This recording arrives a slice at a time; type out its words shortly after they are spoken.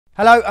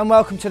Hello and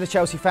welcome to the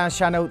Chelsea Fans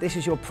Channel. This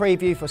is your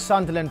preview for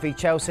Sunderland v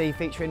Chelsea,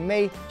 featuring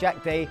me,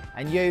 Jack D,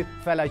 and you,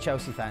 fellow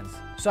Chelsea fans.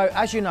 So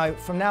as you know,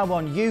 from now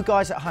on, you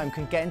guys at home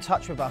can get in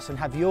touch with us and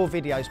have your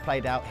videos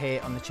played out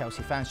here on the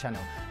Chelsea Fans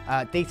Channel.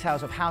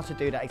 Details of how to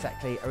do that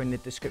exactly are in the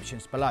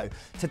descriptions below.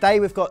 Today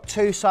we've got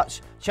two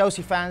such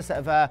Chelsea fans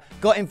that have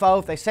got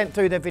involved. They sent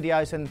through their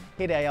videos and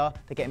here they are.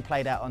 They're getting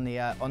played out on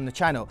the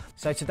channel.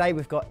 So today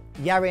we've got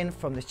Yarin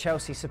from the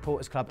Chelsea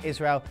Supporters Club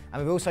Israel,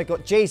 and we've also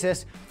got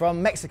Jesus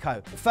from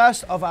Mexico.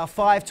 First of our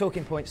 5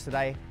 talking points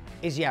today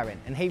is Yarin,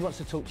 and he wants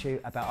to talk to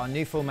you about our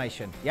new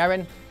formation.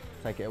 Yarin,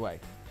 take it away.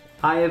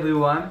 Hi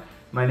everyone,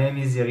 my name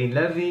is Yarin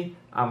Levy,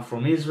 I'm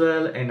from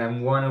Israel and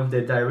I'm one of the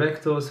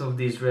directors of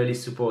the Israeli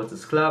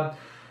Supporters Club.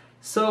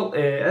 So,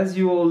 as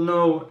you all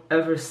know,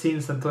 ever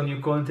since Antonio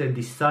Conte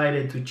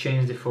decided to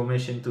change the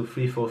formation to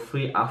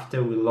 3-4-3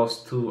 after we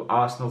lost to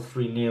Arsenal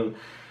 3-0,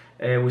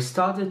 we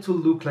started to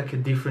look like a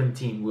different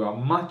team. We are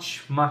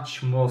much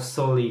more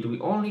solid. We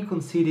only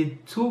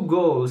conceded 2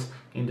 goals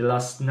in the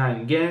last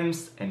 9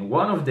 games, and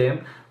one of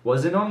them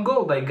was an own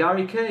goal by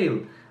Gary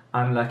Cahill.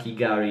 Unlucky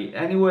Gary.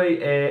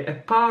 Anyway,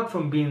 apart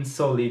from being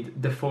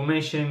solid, the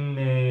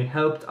formation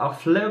helped our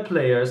flair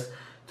players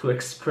to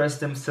express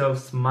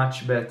themselves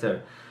much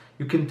better.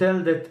 You can tell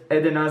that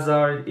Eden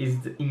Hazard is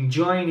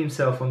enjoying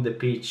himself on the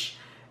pitch.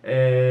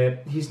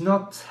 He's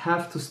not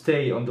have to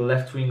stay on the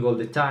left wing all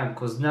the time,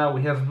 because now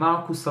we have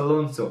Marcus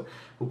Alonso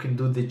who can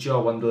do the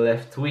job on the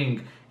left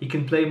wing. He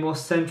can play more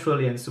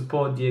centrally and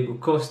support Diego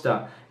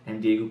Costa,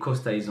 and Diego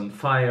Costa is on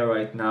fire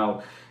right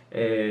now.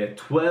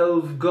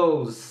 12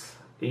 goals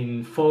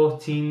in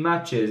 14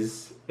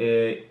 matches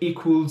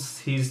equals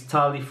his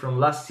tally from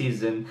last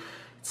season.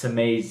 It's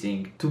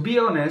amazing. To be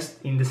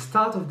honest, in the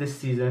start of the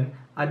season,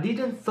 I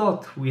didn't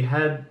thought we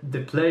had the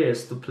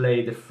players to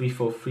play the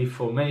 3-4-3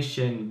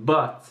 formation,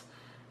 but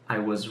I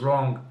was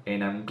wrong,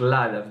 and I'm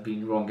glad I've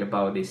been wrong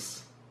about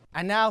this.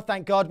 And now,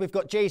 thank God, we've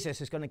got Jesus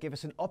who's going to give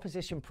us an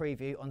opposition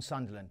preview on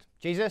Sunderland.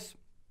 Jesus?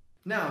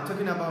 Now,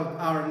 talking about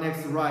our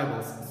next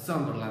rivals,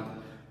 Sunderland.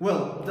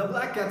 Well, the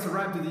Black Cats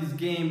arrived to this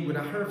game with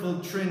a hurtful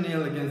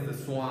 3-0 against the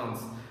Swans,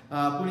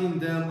 putting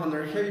them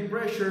under heavy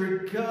pressure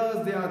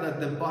because they are at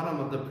the bottom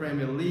of the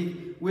Premier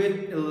League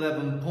with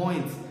 11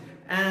 points.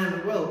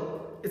 And well,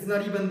 it's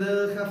not even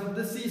the half of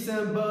the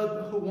season,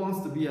 but who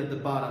wants to be at the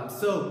bottom?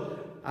 So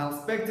I'll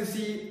expect to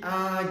see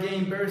a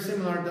game very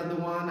similar to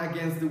the one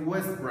against the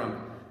West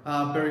Brom.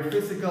 Very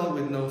physical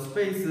with no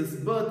spaces,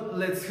 but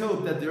let's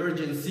hope that the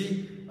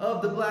urgency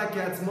of the Black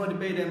Cats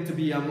motivate them to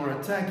be a more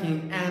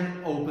attacking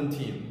and open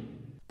team.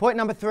 Point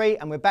number 3,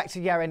 and we're back to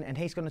Yarin, and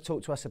he's going to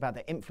talk to us about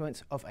the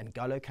influence of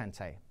N'Golo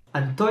Kante.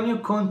 Antonio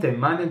Conte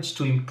managed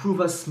to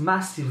improve us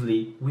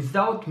massively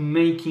without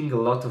making a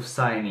lot of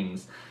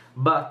signings,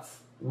 but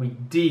we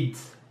did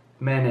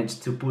manage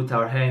to put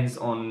our hands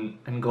on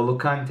N'Golo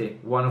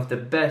Kante, one of the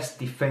best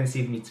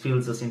defensive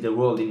midfielders in the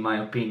world in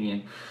my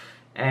opinion.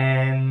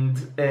 And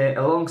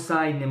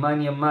alongside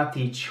Nemanja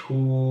Matic,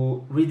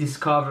 who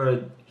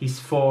rediscovered his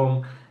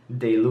form,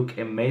 they look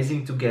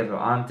amazing together,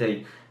 aren't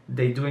they?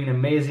 They're doing an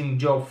amazing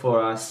job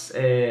for us,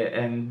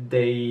 and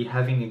they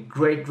having a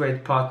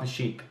great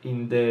partnership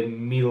in the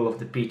middle of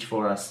the pitch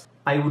for us.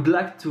 I would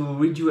like to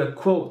read you a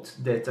quote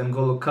that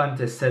N'Golo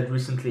Kante said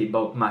recently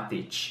about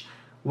Matic.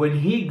 "When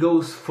he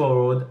goes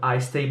forward, I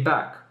stay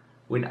back.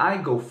 When I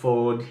go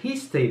forward, he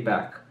stay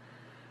back.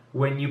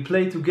 When you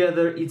play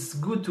together, it's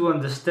good to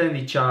understand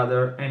each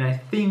other, and I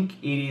think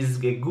it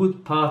is a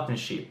good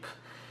partnership."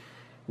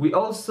 We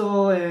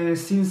also,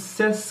 since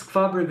Cesc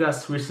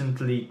Fabregas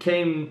recently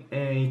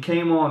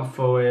came on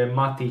for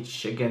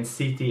Matic against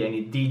City, and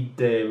he did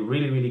a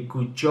really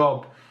good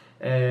job.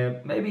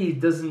 Maybe he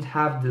doesn't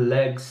have the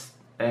legs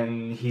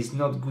and he's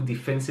not good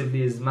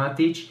defensively as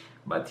Matic,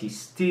 but he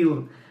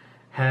still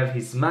have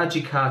his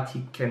magic hat.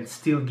 He can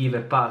still give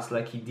a pass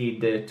like he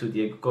did to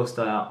Diego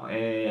Costa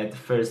at the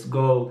first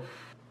goal.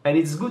 And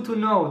it's good to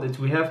know that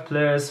we have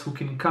players who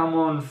can come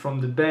on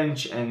from the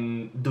bench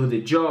and do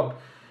the job.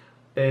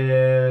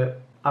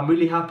 I'm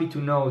really happy to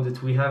know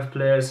that we have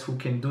players who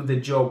can do the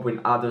job when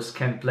others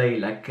can't play,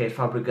 like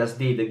Fabregas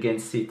did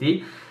against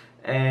City.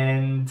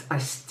 And I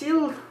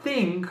still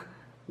think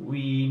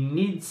we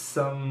need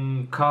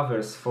some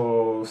covers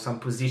for some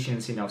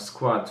positions in our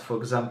squad. For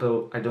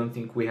example, I don't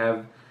think we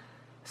have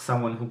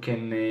someone who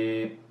can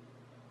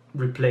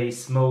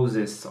replace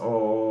Moses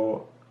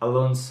or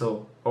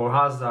Alonso or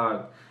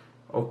Hazard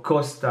or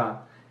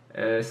Costa.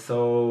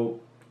 So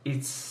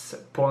it's a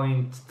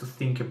point to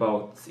think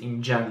about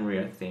in January,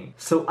 I think.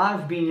 So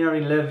I've been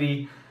Yarin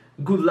Levy.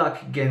 Good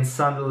luck against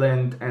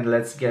Sunderland, and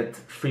let's get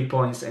 3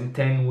 points and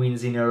 10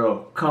 wins in a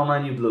row. Come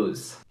on, you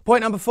Blues.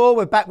 Point number 4,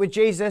 we're back with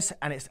Jesus,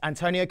 and it's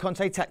Antonio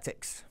Conte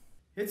tactics.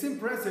 It's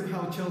impressive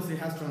how Chelsea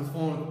has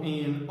transformed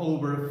in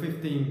over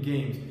 15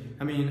 games.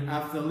 I mean,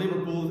 after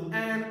Liverpool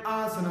and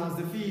Arsenal's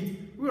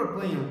defeat, we were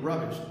playing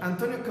rubbish.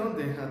 Antonio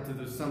Conte had to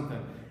do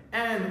something.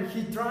 And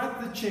he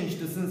tried to change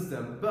the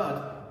system,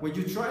 but when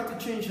you try to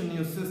change a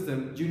new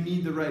system, you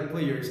need the right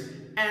players,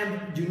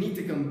 and you need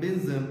to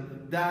convince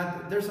them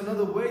that there's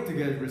another way to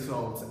get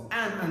results,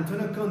 and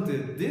Antonio Conte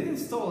did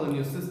install a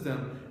new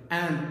system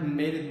and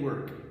made it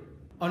work.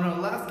 On our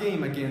last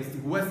game against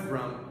West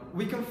Brom,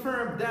 we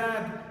confirmed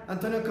that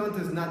Antonio Conte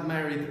is not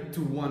married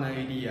to one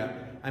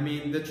idea. I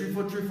mean, the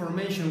 3-4-3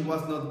 formation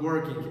was not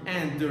working,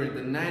 and during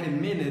the 90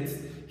 minutes,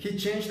 he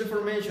changed the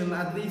formation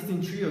at least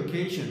in 3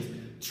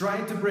 occasions,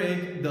 trying to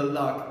break the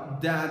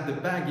luck that the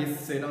Baggies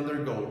set on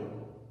their goal.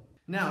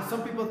 Now,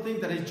 some people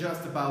think that it's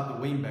just about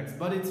the wingbacks,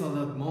 but it's a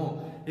lot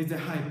more. It's the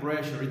high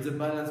pressure, it's the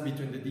balance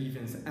between the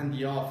defense and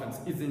the offense,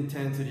 it's the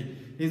intensity,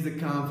 it's the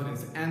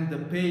confidence and the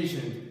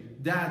patience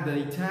that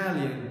the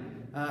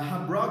Italian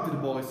have brought to the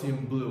boys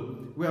in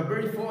blue. We are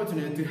very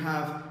fortunate to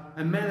have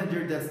a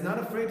manager that's not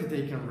afraid to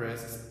take on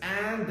risks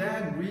and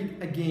that read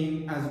a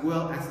game as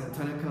well as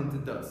Antonio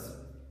Conte does.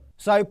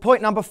 So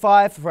point number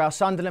 5 for our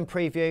Sunderland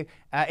preview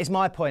is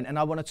my point, and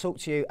I want to talk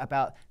to you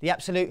about the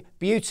absolute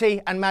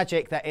beauty and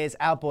magic that is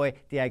our boy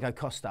Diego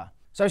Costa.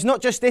 So it's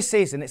not just this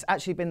season, it's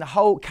actually been the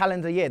whole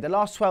calendar year. The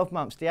last 12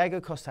 months,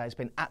 Diego Costa has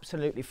been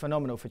absolutely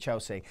phenomenal for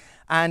Chelsea.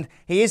 And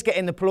he is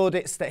getting the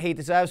plaudits that he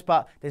deserves,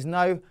 but there's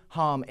no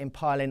harm in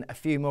piling a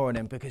few more on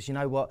him because you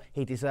know what?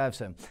 He deserves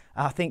them.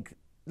 I think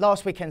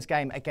last weekend's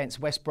game against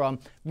West Brom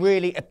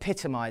really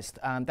epitomised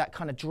that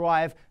kind of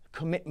drive,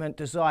 commitment,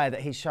 desire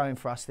that he's showing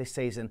for us this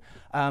season.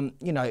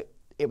 You know,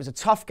 it was a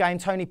tough game.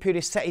 Tony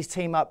Pulis set his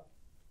team up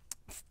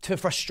to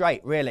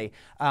frustrate, really.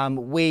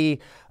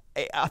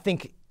 I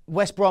think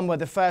West Brom were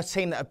the first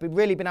team that have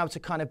really been able to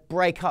kind of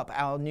break up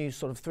our new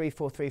sort of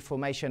 3-4-3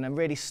 formation and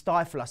really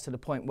stifle us to the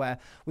point where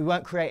we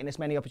weren't creating as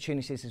many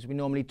opportunities as we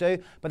normally do.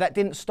 But that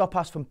didn't stop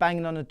us from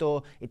banging on the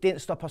door. It didn't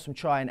stop us from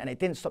trying, and it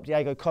didn't stop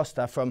Diego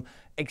Costa from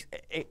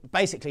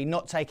basically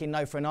not taking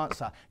no for an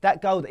answer.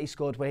 That goal that he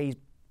scored where he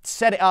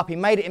set it up, he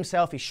made it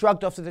himself, he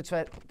shrugged off to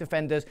the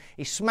defenders,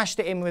 he smashed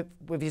it in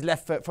with his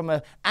left foot from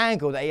an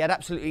angle that he had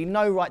absolutely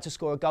no right to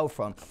score a goal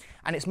from.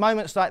 And it's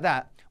moments like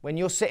that when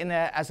you're sitting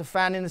there as a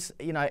fan in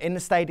the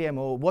stadium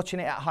or watching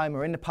it at home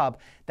or in the pub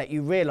that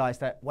you realise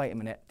that, wait a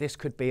minute, this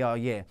could be our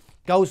year.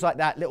 Goals like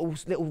that, little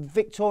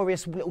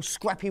victorious, little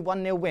scrappy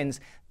 1-0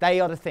 wins, they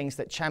are the things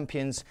that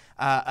champions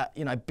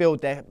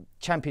build their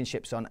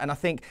championships on. And I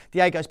think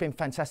Diego's been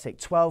fantastic.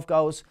 12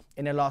 goals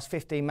in the last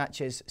 15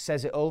 matches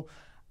says it all.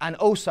 And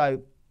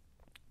also,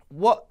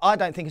 what I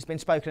don't think has been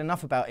spoken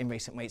enough about in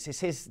recent weeks is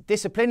his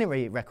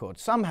disciplinary record.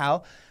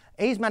 Somehow,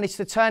 he's managed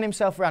to turn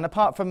himself around,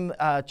 apart from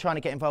trying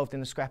to get involved in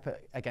the scrap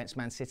against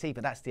Man City,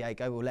 but that's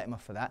Diego, we'll let him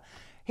off for that.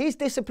 His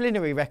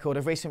disciplinary record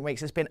of recent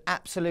weeks has been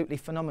absolutely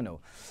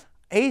phenomenal.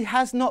 He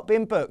has not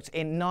been booked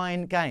in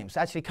 9 games.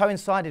 Actually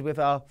coincided with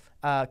our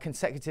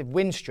consecutive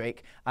win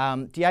streak.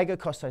 Diego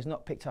Costa has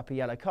not picked up a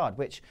yellow card,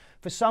 which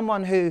for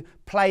someone who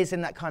plays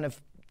in that kind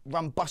of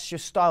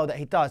rumbustious style that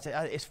he does,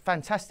 it's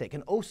fantastic.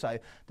 And also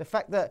the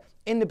fact that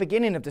in the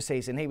beginning of the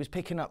season he was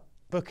picking up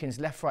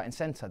bookings left, right and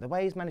centre. The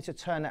way he's managed to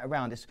turn that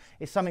around is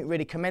something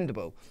really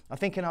commendable. I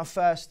think in our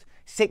first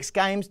 6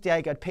 games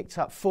Diego had picked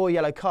up 4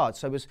 yellow cards,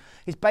 so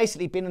he's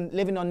basically been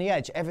living on the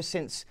edge ever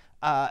since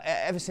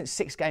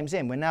 6 games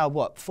in. We're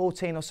now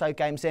 14 or so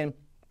games in.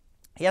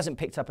 He hasn't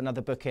picked up another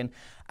booking,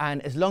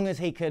 and as long as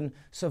he can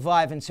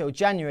survive until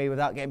January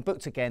without getting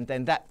booked again,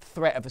 then that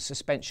threat of a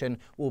suspension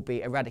will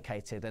be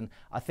eradicated. And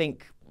I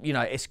think, you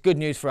know, it's good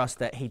news for us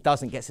that he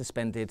doesn't get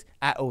suspended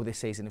at all this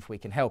season if we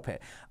can help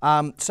it.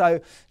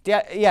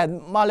 Yeah,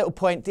 my little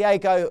point,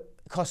 Diego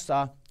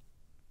Costa,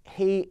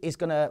 he is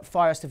going to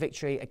fire us to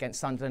victory against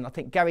Sunderland. I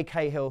think Gary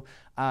Cahill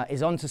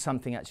is onto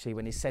something actually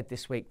when he said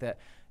this week that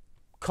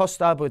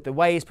Costa, with the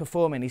way he's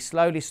performing, he's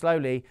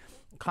slowly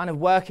kind of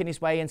working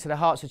his way into the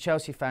hearts of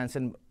Chelsea fans.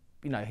 And,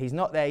 you know, he's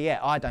not there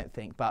yet, I don't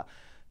think. But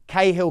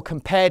Cahill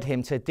compared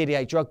him to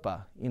Didier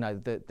Drogba, you know,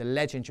 the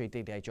legendary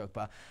Didier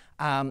Drogba,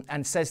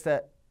 and says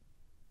that,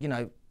 you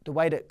know, the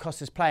way that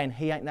Costa's playing,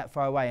 he ain't that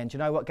far away. And do you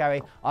know what,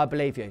 Gary? I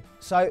believe you.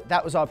 So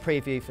that was our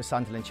preview for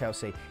Sunderland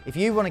Chelsea. If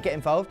you want to get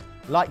involved,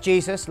 like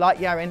Jesus, like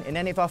Yarin, in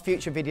any of our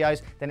future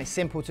videos, then it's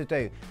simple to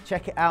do.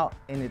 Check it out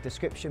in the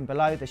description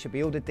below. There should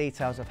be all the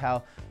details of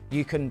how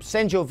you can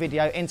send your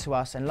video into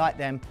us and, like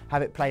them,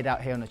 have it played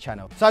out here on the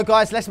channel. So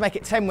guys, let's make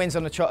it 10 wins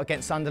on the trot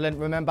against Sunderland.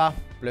 Remember,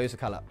 blue's the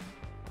colour.